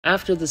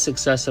After the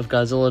success of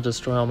Godzilla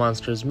Destroy All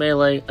Monsters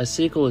Melee, a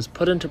sequel was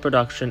put into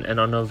production, and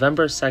on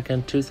November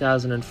 2nd,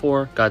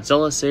 2004,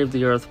 Godzilla Save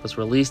the Earth was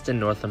released in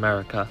North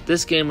America.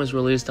 This game was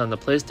released on the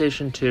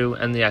PlayStation 2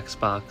 and the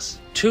Xbox.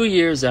 2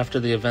 years after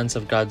the events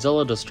of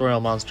Godzilla Destroy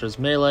All Monsters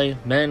Melee,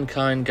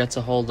 mankind gets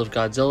a hold of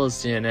Godzilla's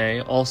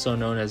DNA, also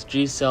known as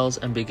G-cells,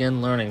 and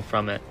begin learning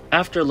from it.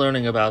 After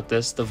learning about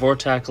this, the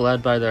Vortak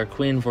led by their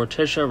queen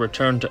Vorticia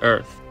return to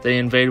Earth. They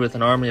invade with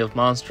an army of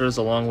monsters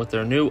along with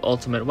their new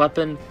ultimate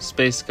weapon,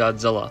 Space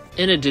Godzilla.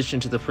 In addition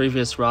to the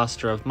previous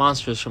roster of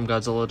monsters from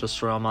Godzilla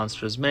Destroy All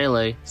Monsters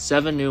Melee,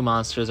 7 new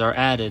monsters are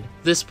added.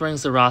 This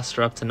brings the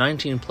roster up to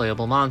 19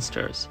 playable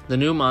monsters. The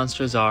new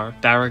monsters are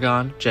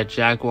Baragon, Jet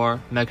Jaguar,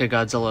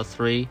 Mecha-Godzilla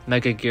 3,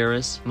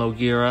 Mecha-Gearus,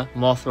 M.O.G.U.E.R.A,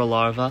 Mothra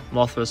Larva,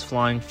 Mothra's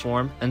flying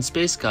form, and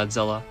Space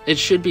Godzilla. It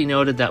should be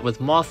noted that with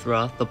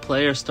Mothra, the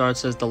player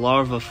starts as the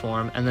larva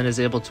form and then is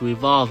able to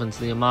evolve into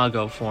the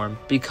Imago form.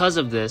 Because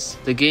of this,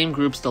 the game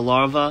groups the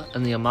larva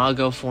and the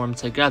Imago form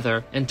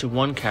together into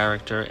one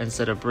character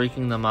instead of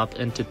breaking them up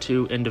into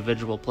 2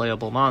 individual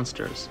playable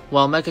monsters.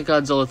 While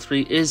Mecha-Godzilla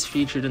 3 is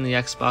featured in the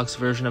Xbox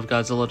version of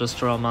Godzilla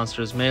Destroy All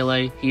Monsters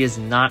Melee, he is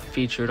not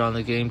featured on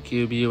the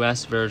GameCube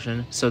US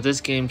version, so this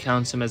game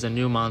counts him as a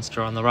new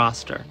monster on the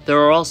roster.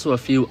 There are also a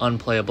few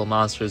unplayable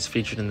monsters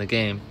featured in the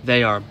game.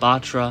 They are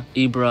Batra,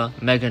 Ibra,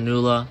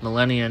 Meganula,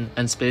 Millennian,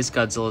 and Space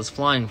Godzilla's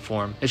flying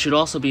form. It should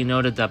also be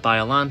noted that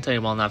Biollante,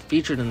 while not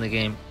featured in the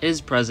game, is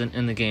present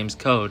in the game's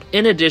code.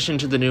 In addition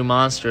to the new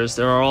monsters,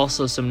 there are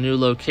also some new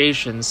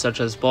locations such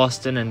as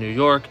Boston and New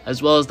York,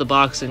 as well as the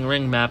boxing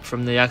ring map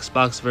from the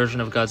Xbox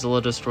version of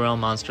Godzilla Destroy All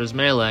Monsters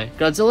Melee.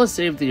 Godzilla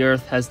Save the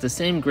Earth has the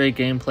same great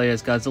gameplay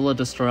as Godzilla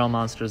Destroy All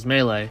Monsters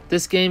Melee.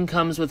 This game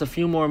comes with a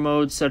few more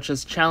modes such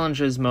as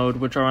Challenges mode,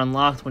 which are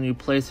unlocked when you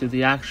play through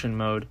the Action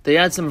mode. They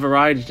add some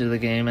variety to the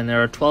game, and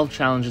there are 12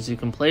 challenges you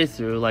can play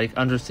through, like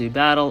Undersea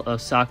Battle,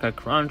 Osaka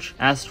Crunch,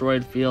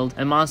 Asteroid Field,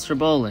 and Monster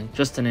Bowling,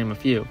 just to name a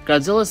few.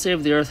 Godzilla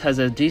Save the Earth has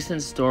a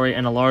decent story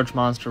and a large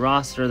monster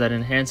roster that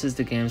enhances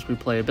the game's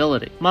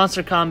replayability.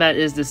 Monster combat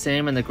is the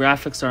same and the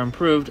graphics are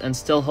improved and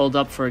still hold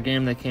up for a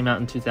game that came out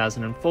in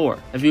 2004.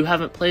 If you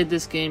haven't played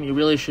this game, you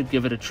really should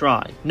give it a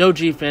try. No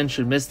G fan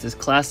should miss this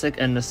classic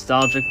and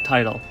nostalgic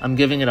title. I'm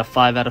giving it a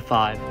 5 out of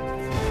 5.